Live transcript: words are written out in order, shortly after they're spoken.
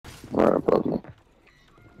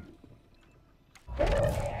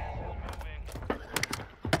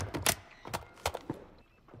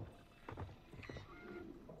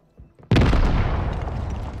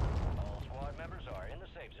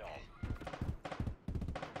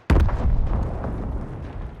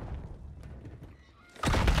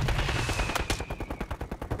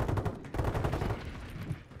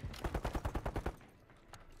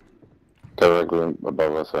directly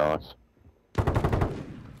above us, Alex.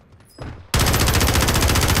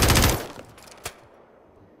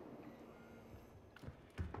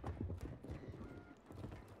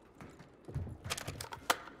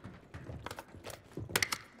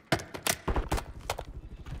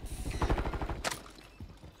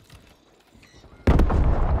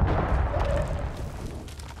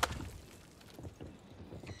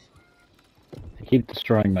 Keep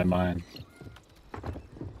destroying my mind.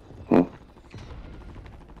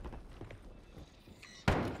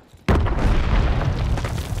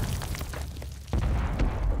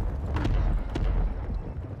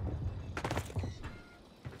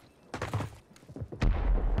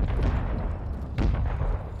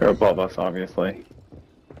 They're above us, obviously.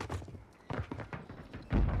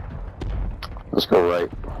 Let's go right.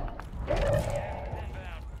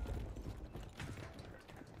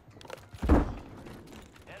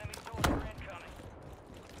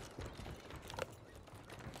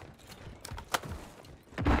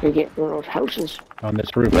 They get one of those houses. On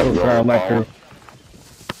this roof, our left roof.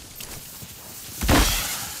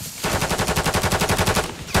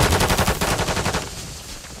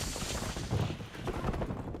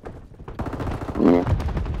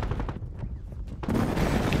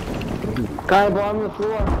 Guy bottom of the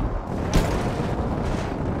floor.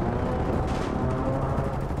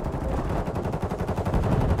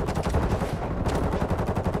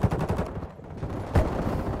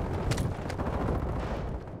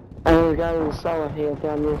 And the guy in the cellar here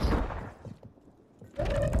down this.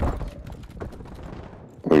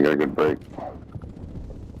 We got a good break.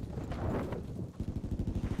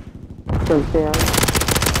 Jump down.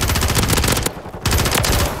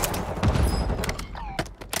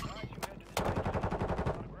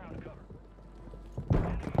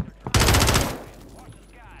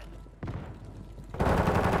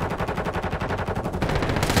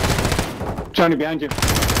 Johnny, behind you.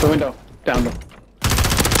 The window. Down them.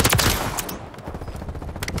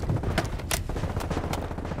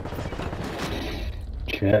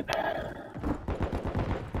 Shit.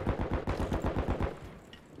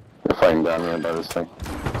 They're fighting down here by this thing.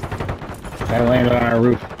 Guy landed on our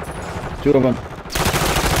roof. Two of them.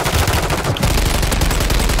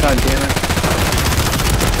 God damn it.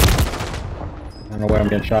 I don't know where I'm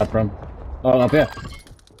getting shot from. Oh, up here.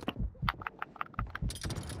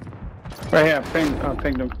 Right here.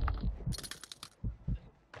 Pinged him.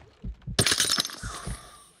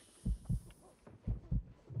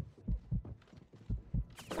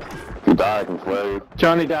 If you die, I can flare you.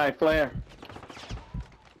 Johnny died. Flare.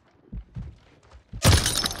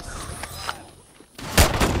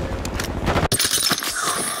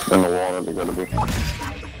 In the water, they gotta be.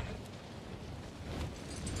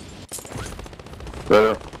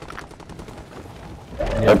 There.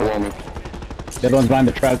 Right below me. The other one's behind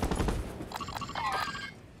the truck.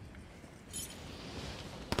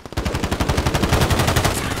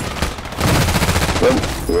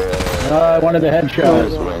 Yeah. I wanted the Nice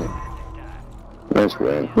headshot. win. Nice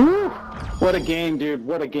win. Woo! What a game, dude.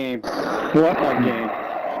 What a game. What a game.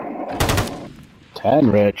 10,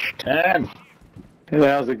 Rich. 10.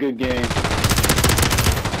 That was a good game.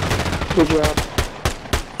 Good job.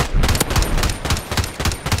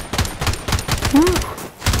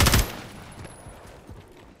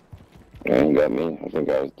 And got me. I think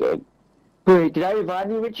I was dead. Wait, did I revive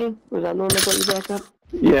you, Richie? Was that the one that got you back up?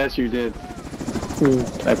 Yes, you did.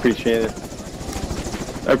 I appreciate it.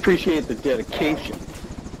 I appreciate the dedication.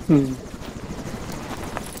 Dude,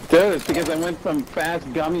 it's because I went from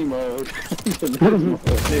fast gummy mode to this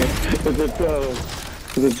mode.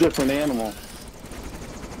 It's a different animal.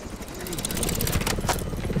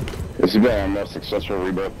 This has been our most successful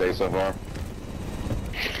rebirth day so far.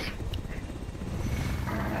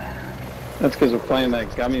 That's because we're playing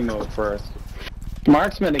that gummy mode first.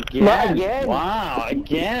 Marksman again. Not again. Wow,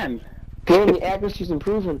 again. Good, the accuracy's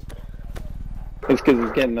improving. It's because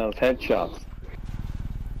he's getting those headshots.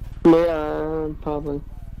 Yeah, probably.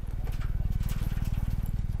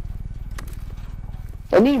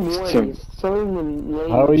 I need more of these. Some of them late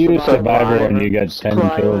How are you a survivor when you get 10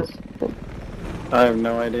 survivors. kills? I have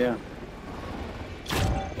no idea.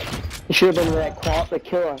 It should have been that the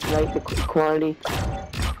killer, right? The quantity.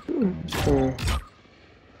 Yeah.